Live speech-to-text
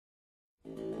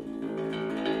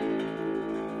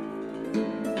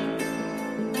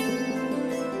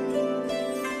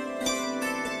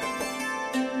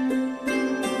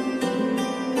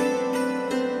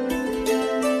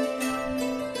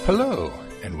Hello,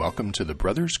 and welcome to the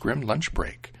Brothers Grimm Lunch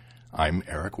Break. I'm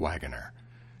Eric Wagoner.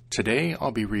 Today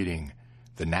I'll be reading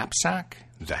The Knapsack,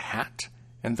 the Hat,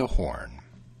 and the Horn.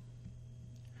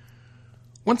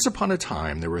 Once upon a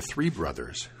time there were 3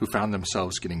 brothers who found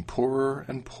themselves getting poorer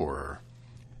and poorer.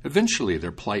 Eventually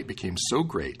their plight became so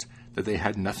great that they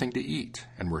had nothing to eat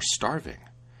and were starving.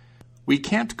 "We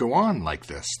can't go on like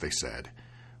this," they said.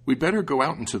 "We'd better go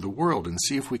out into the world and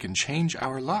see if we can change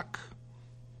our luck."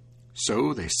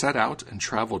 So they set out and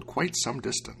traveled quite some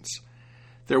distance.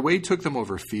 Their way took them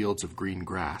over fields of green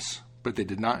grass, but they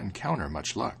did not encounter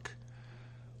much luck.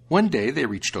 One day they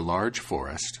reached a large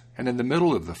forest, and in the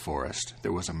middle of the forest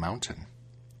there was a mountain.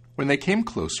 When they came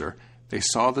closer, they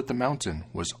saw that the mountain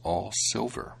was all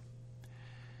silver.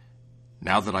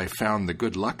 "Now that I've found the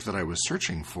good luck that I was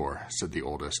searching for," said the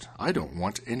oldest, "I don't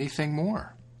want anything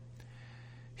more."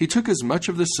 He took as much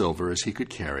of the silver as he could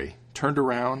carry, turned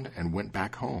around, and went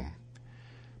back home.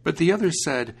 But the others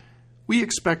said, "We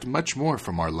expect much more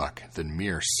from our luck than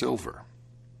mere silver."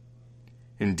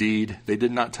 Indeed, they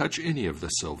did not touch any of the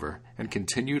silver and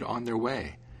continued on their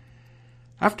way.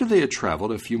 After they had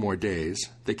traveled a few more days,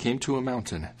 they came to a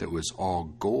mountain that was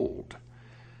all gold.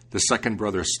 The second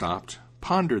brother stopped,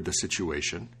 pondered the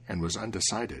situation, and was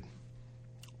undecided.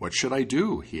 "What should I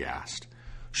do?" he asked.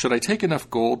 "Should I take enough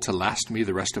gold to last me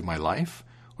the rest of my life,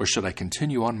 or should I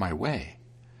continue on my way?"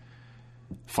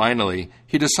 Finally,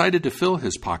 he decided to fill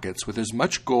his pockets with as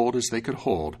much gold as they could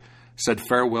hold, said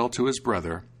farewell to his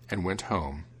brother, and went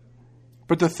home.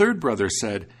 But the third brother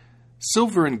said,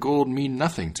 "Silver and gold mean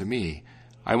nothing to me.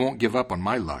 I won't give up on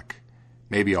my luck.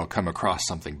 Maybe I'll come across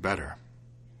something better."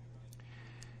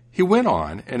 He went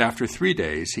on, and after 3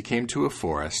 days he came to a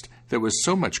forest that was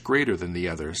so much greater than the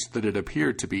others that it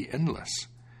appeared to be endless.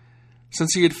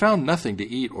 Since he had found nothing to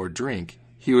eat or drink,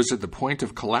 he was at the point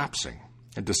of collapsing,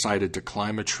 and decided to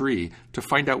climb a tree to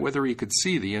find out whether he could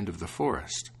see the end of the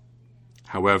forest.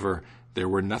 However, there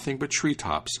were nothing but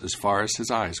treetops as far as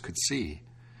his eyes could see.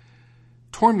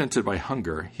 Tormented by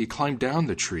hunger, he climbed down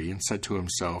the tree and said to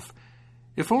himself,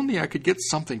 "If only I could get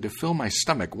something to fill my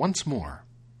stomach once more."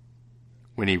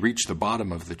 When he reached the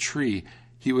bottom of the tree,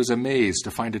 he was amazed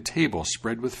to find a table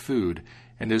spread with food,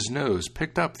 and his nose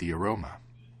picked up the aroma.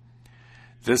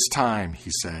 "This time,"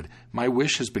 he said, "my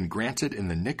wish has been granted in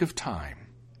the nick of time."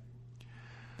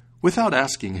 Without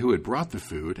asking who had brought the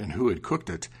food and who had cooked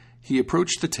it, he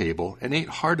approached the table and ate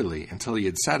heartily until he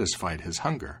had satisfied his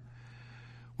hunger.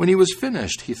 When he was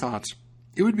finished, he thought,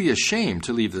 it would be a shame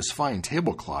to leave this fine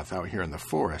tablecloth out here in the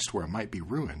forest where it might be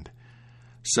ruined.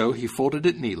 So he folded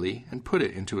it neatly and put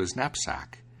it into his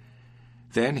knapsack.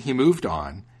 Then he moved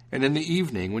on, and in the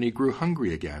evening, when he grew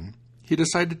hungry again, he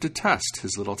decided to test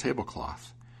his little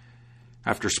tablecloth.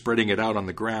 After spreading it out on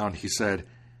the ground, he said,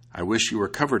 "I wish you were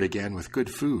covered again with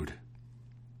good food."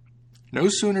 No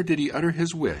sooner did he utter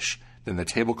his wish than the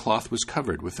tablecloth was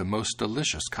covered with the most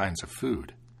delicious kinds of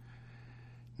food.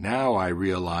 "Now I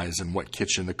realize in what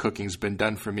kitchen the cooking's been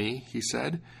done for me," he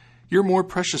said. "You're more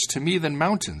precious to me than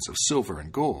mountains of silver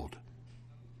and gold."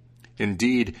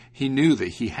 Indeed, he knew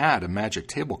that he had a magic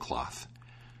tablecloth.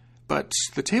 But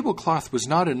the tablecloth was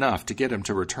not enough to get him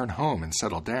to return home and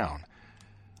settle down.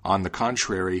 On the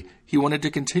contrary, he wanted to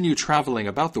continue traveling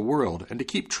about the world and to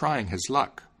keep trying his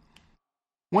luck.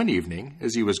 One evening,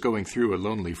 as he was going through a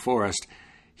lonely forest,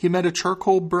 he met a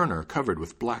charcoal burner covered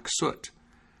with black soot.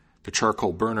 The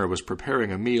charcoal burner was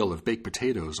preparing a meal of baked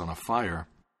potatoes on a fire.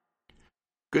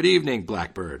 "Good evening,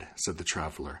 Blackbird," said the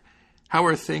traveler. "How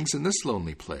are things in this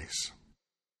lonely place?"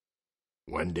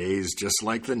 "One day's just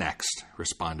like the next,"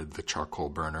 responded the charcoal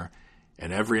burner,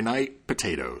 "and every night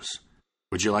potatoes.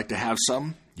 Would you like to have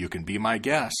some? You can be my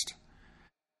guest."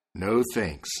 "No,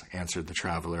 thanks," answered the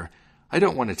traveler. "I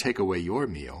don't want to take away your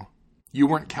meal. You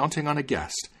weren't counting on a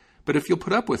guest, but if you'll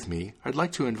put up with me, I'd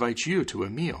like to invite you to a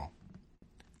meal."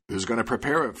 "Who's going to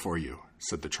prepare it for you?"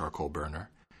 said the charcoal burner.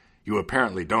 "You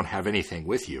apparently don't have anything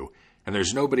with you, and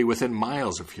there's nobody within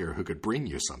miles of here who could bring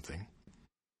you something."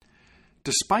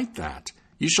 "Despite that,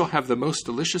 you shall have the most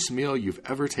delicious meal you've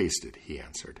ever tasted," he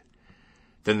answered.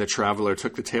 Then the traveler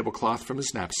took the tablecloth from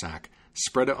his knapsack,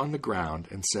 spread it on the ground,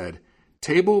 and said,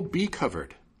 "Table, be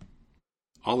covered."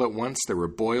 All at once there were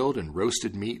boiled and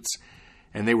roasted meats,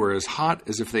 and they were as hot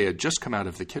as if they had just come out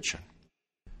of the kitchen.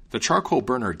 The charcoal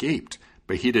burner gaped,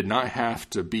 but he did not have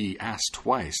to be asked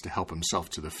twice to help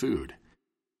himself to the food.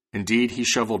 Indeed, he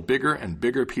shoveled bigger and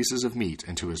bigger pieces of meat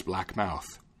into his black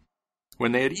mouth.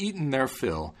 When they had eaten their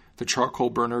fill, the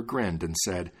charcoal burner grinned and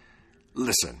said,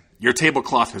 "Listen, your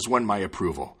tablecloth has won my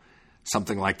approval.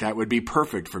 Something like that would be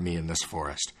perfect for me in this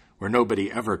forest, where nobody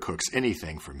ever cooks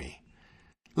anything for me.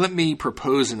 Let me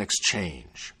propose an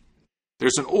exchange."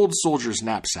 There's an old soldier's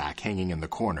knapsack hanging in the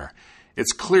corner.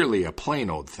 It's clearly a plain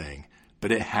old thing,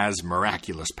 but it has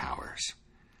miraculous powers.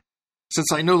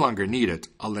 Since I no longer need it,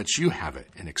 I'll let you have it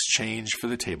in exchange for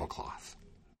the tablecloth."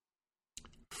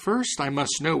 "First, I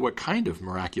must know what kind of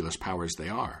miraculous powers they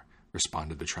are,"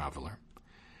 responded the traveler.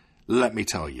 "Let me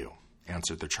tell you,"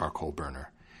 answered the charcoal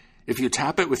burner. "If you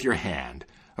tap it with your hand,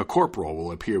 a corporal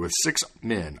will appear with 6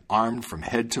 men armed from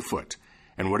head to foot,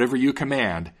 and whatever you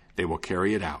command, they will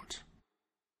carry it out."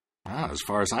 "As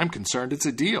far as I'm concerned, it's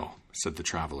a deal," said the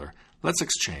traveler. "Let's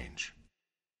exchange."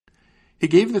 He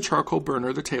gave the charcoal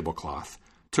burner the tablecloth,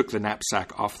 took the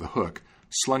knapsack off the hook,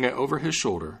 slung it over his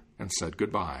shoulder, and said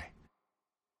goodbye.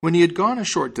 When he had gone a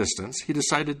short distance, he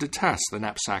decided to test the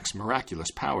knapsack's miraculous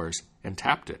powers and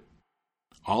tapped it.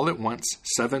 All at once,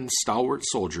 7 stalwart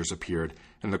soldiers appeared,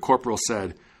 and the corporal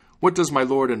said, "What does my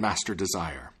lord and master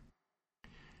desire?"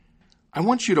 "I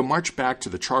want you to march back to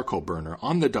the charcoal burner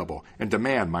on the double and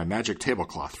demand my magic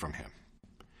tablecloth from him."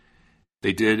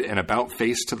 They did an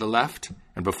about-face to the left,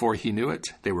 and before he knew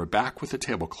it, they were back with the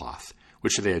tablecloth,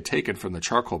 which they had taken from the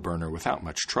charcoal burner without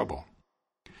much trouble.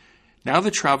 Now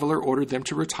the traveler ordered them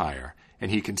to retire,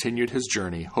 and he continued his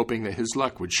journey, hoping that his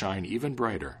luck would shine even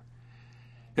brighter.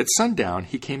 At sundown,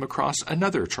 he came across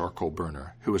another charcoal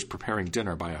burner who was preparing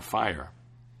dinner by a fire.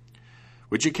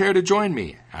 "Would you care to join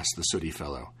me?" asked the sooty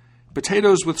fellow.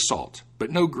 "Potatoes with salt,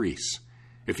 but no grease.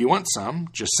 If you want some,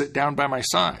 just sit down by my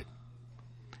side."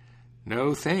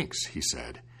 "No, thanks," he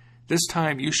said. "This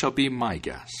time you shall be my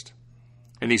guest."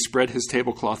 And he spread his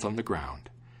tablecloth on the ground.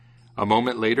 A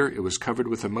moment later, it was covered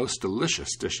with the most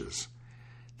delicious dishes.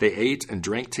 They ate and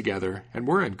drank together and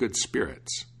were in good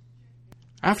spirits.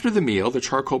 After the meal, the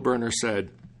charcoal burner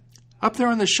said, "Up there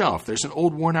on the shelf, there's an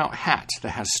old worn-out hat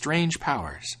that has strange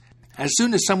powers. As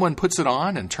soon as someone puts it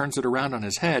on and turns it around on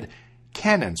his head,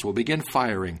 cannons will begin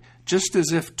firing, just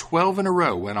as if 12 in a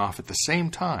row went off at the same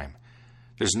time.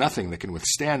 There's nothing that can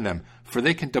withstand them, for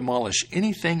they can demolish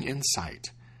anything in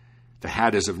sight. The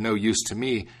hat is of no use to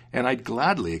me, and I'd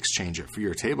gladly exchange it for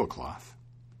your tablecloth."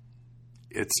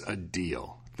 "It's a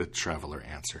deal," the traveler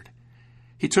answered.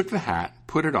 He took the hat,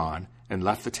 put it on, and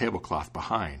left the tablecloth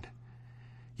behind.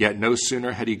 Yet no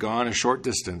sooner had he gone a short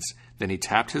distance than he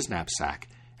tapped his knapsack,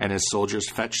 and his soldiers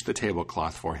fetched the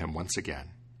tablecloth for him once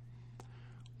again.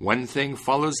 "One thing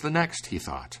follows the next," he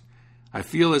thought. "I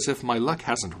feel as if my luck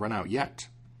hasn't run out yet."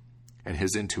 And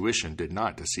his intuition did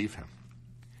not deceive him.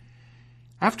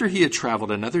 After he had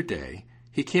traveled another day,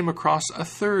 he came across a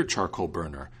third charcoal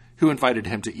burner who invited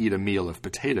him to eat a meal of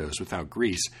potatoes without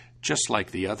grease, just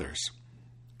like the others.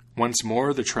 Once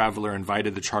more, the traveler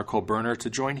invited the charcoal burner to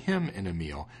join him in a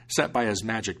meal set by his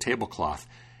magic tablecloth,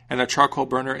 and the charcoal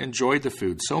burner enjoyed the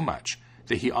food so much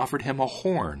that he offered him a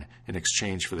horn in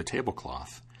exchange for the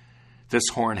tablecloth. This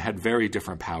horn had very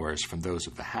different powers from those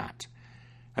of the hat.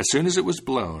 As soon as it was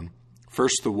blown,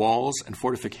 first the walls and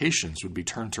fortifications would be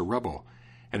turned to rubble,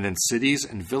 and then cities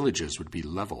and villages would be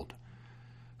leveled.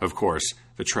 Of course,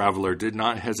 the traveler did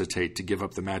not hesitate to give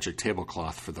up the magic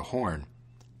tablecloth for the horn,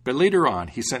 but later on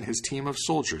he sent his team of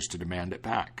soldiers to demand it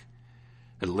back.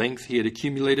 At length he had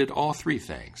accumulated all 3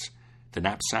 things, the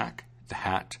knapsack, the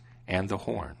hat, and the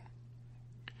horn.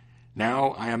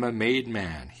 "Now I am a made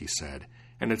man," he said,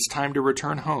 "and it's time to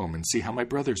return home and see how my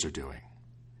brothers are doing."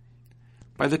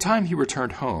 By the time he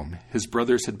returned home, his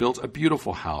brothers had built a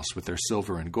beautiful house with their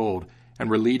silver and gold and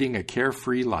were leading a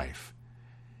carefree life.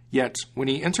 Yet, when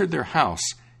he entered their house,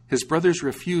 his brothers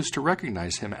refused to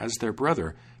recognize him as their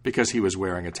brother because he was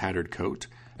wearing a tattered coat,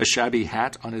 a shabby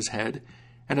hat on his head,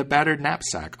 and a battered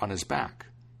knapsack on his back.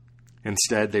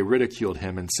 Instead, they ridiculed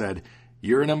him and said,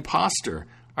 "You're an impostor.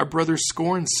 Our brother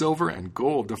scorns silver and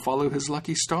gold to follow his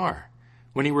lucky star.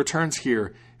 When he returns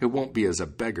here, it won't be as a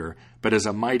beggar, but as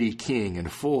a mighty king in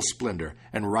full splendor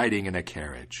and riding in a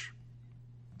carriage."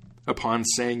 Upon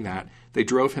saying that, they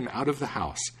drove him out of the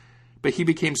house, but he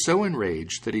became so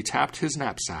enraged that he tapped his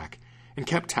knapsack and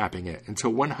kept tapping it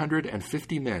until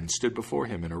 150 men stood before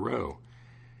him in a row.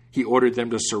 He ordered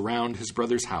them to surround his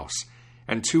brother's house,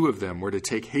 and 2 of them were to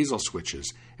take hazel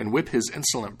switches and whip his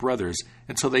insolent brothers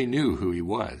until they knew who he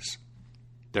was.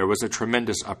 There was a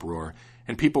tremendous uproar,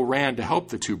 and people ran to help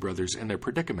the 2 brothers in their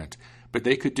predicament, but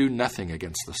they could do nothing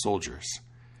against the soldiers.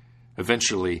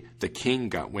 Eventually, the king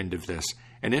got wind of this,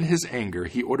 and in his anger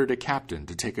he ordered a captain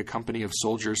to take a company of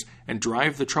soldiers and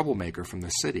drive the troublemaker from the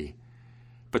city.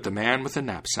 But the man with the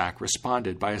knapsack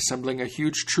responded by assembling a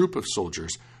huge troop of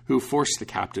soldiers who forced the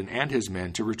captain and his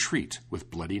men to retreat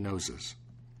with bloody noses.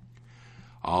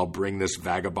 "I'll bring this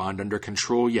vagabond under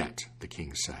control yet," the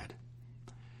king said.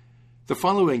 The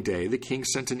following day, the king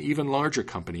sent an even larger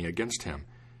company against him,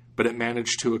 but it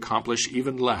managed to accomplish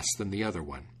even less than the other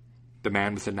one. The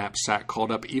man with the knapsack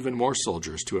called up even more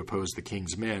soldiers to oppose the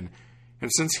king's men,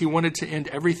 and since he wanted to end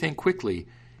everything quickly,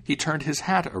 he turned his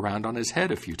hat around on his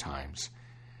head a few times.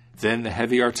 Then the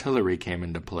heavy artillery came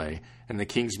into play, and the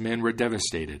king's men were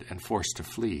devastated and forced to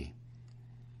flee.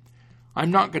 "I'm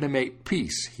not going to make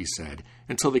peace," he said,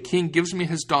 "until the king gives me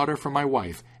his daughter for my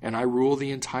wife, and I rule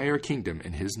the entire kingdom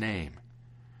in his name."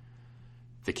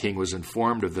 The king was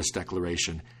informed of this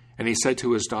declaration, and he said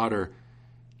to his daughter,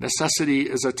 "Necessity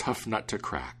is a tough nut to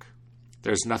crack.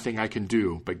 There's nothing I can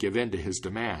do but give in to his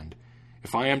demand.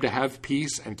 If I am to have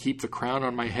peace and keep the crown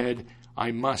on my head,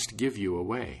 I must give you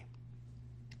away."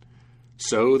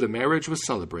 So the marriage was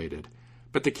celebrated,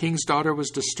 but the king's daughter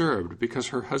was disturbed because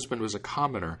her husband was a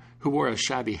commoner who wore a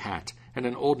shabby hat and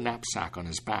an old knapsack on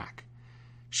his back.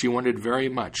 She wanted very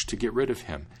much to get rid of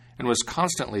him and was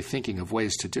constantly thinking of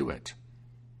ways to do it.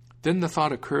 Then the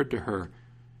thought occurred to her,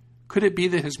 could it be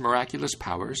that his miraculous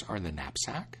powers are in the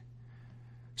knapsack?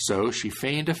 So she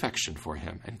feigned affection for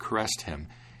him and caressed him,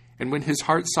 and when his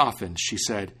heart softened, she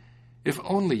said, "If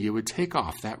only you would take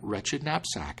off that wretched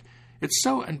knapsack. It's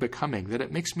so unbecoming that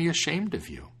it makes me ashamed of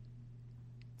you."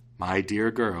 "My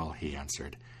dear girl," he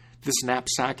answered, "this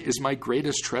knapsack is my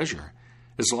greatest treasure.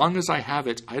 As long as I have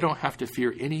it, I don't have to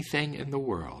fear anything in the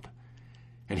world."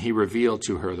 And he revealed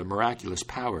to her the miraculous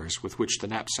powers with which the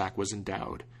knapsack was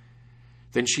endowed.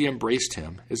 Then she embraced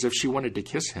him as if she wanted to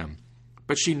kiss him,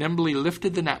 but she nimbly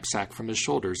lifted the knapsack from his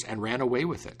shoulders and ran away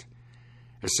with it.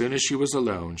 As soon as she was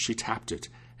alone, she tapped it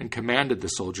and commanded the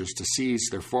soldiers to seize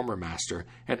their former master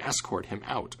and escort him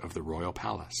out of the royal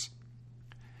palace.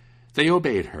 They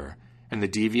obeyed her, and the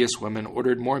devious women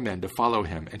ordered more men to follow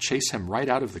him and chase him right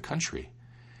out of the country.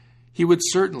 He would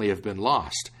certainly have been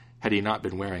lost had he not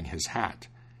been wearing his hat,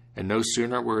 and no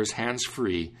sooner were his hands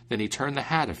free than he turned the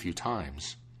hat a few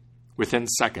times. Within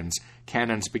seconds,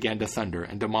 cannons began to thunder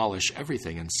and demolish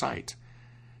everything in sight.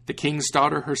 The king's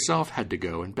daughter herself had to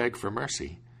go and beg for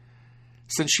mercy.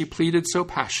 Since she pleaded so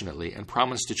passionately and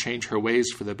promised to change her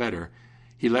ways for the better,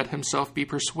 he let himself be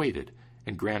persuaded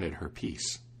and granted her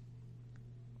peace.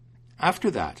 After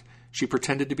that, she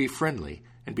pretended to be friendly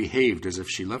and behaved as if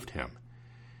she loved him.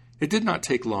 It did not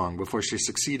take long before she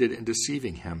succeeded in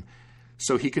deceiving him,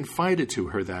 so he confided to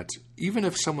her that, even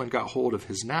if someone got hold of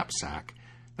his knapsack,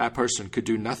 that person could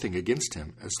do nothing against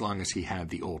him as long as he had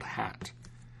the old hat.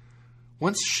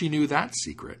 Once she knew that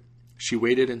secret, she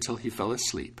waited until he fell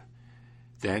asleep.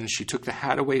 Then she took the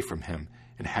hat away from him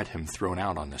and had him thrown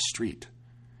out on the street.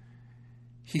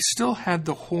 He still had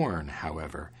the horn,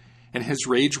 however, and his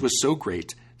rage was so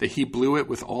great that he blew it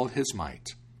with all his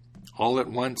might. All at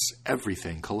once,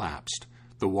 everything collapsed: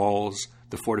 the walls,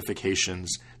 the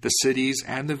fortifications, the cities,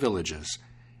 and the villages,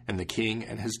 and the king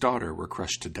and his daughter were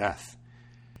crushed to death.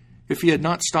 If he had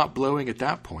not stopped blowing at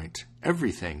that point,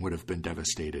 everything would have been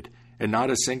devastated, and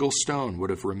not a single stone would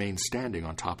have remained standing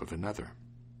on top of another.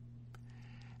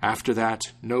 After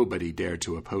that, nobody dared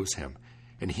to oppose him,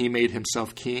 and he made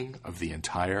himself king of the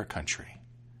entire country.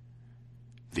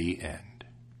 The end.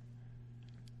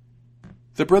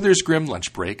 The Brothers Grimm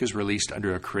Lunch Break is released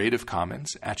under a Creative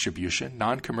Commons Attribution,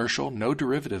 Non-Commercial, No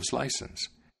Derivatives license.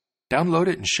 Download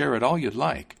it and share it all you'd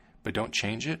like, but don't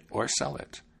change it or sell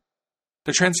it.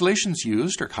 The translations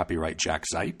used are copyright Jack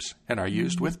Zipes and are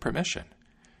used with permission.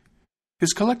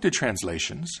 His collected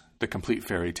translations, The Complete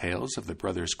Fairy Tales of the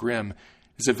Brothers Grimm,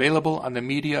 is available on the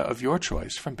media of your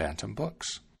choice from Bantam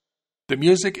Books. The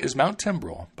music is Mount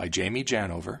Timbrel by Jamie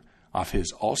Janover off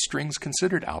his All Strings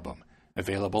Considered album,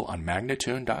 available on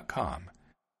Magnatune.com.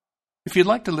 If you'd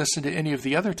like to listen to any of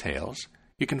the other tales,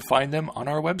 you can find them on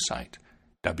our website,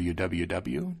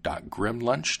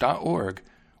 www.grimlunch.org,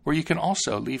 where you can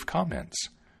also leave comments,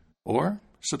 or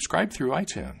subscribe through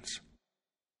iTunes.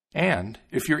 And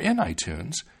if you're in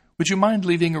iTunes, would you mind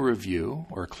leaving a review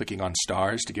or clicking on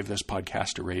stars to give this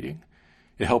podcast a rating?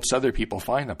 It helps other people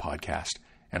find the podcast,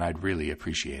 and I'd really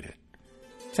appreciate it.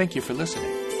 Thank you for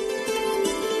listening.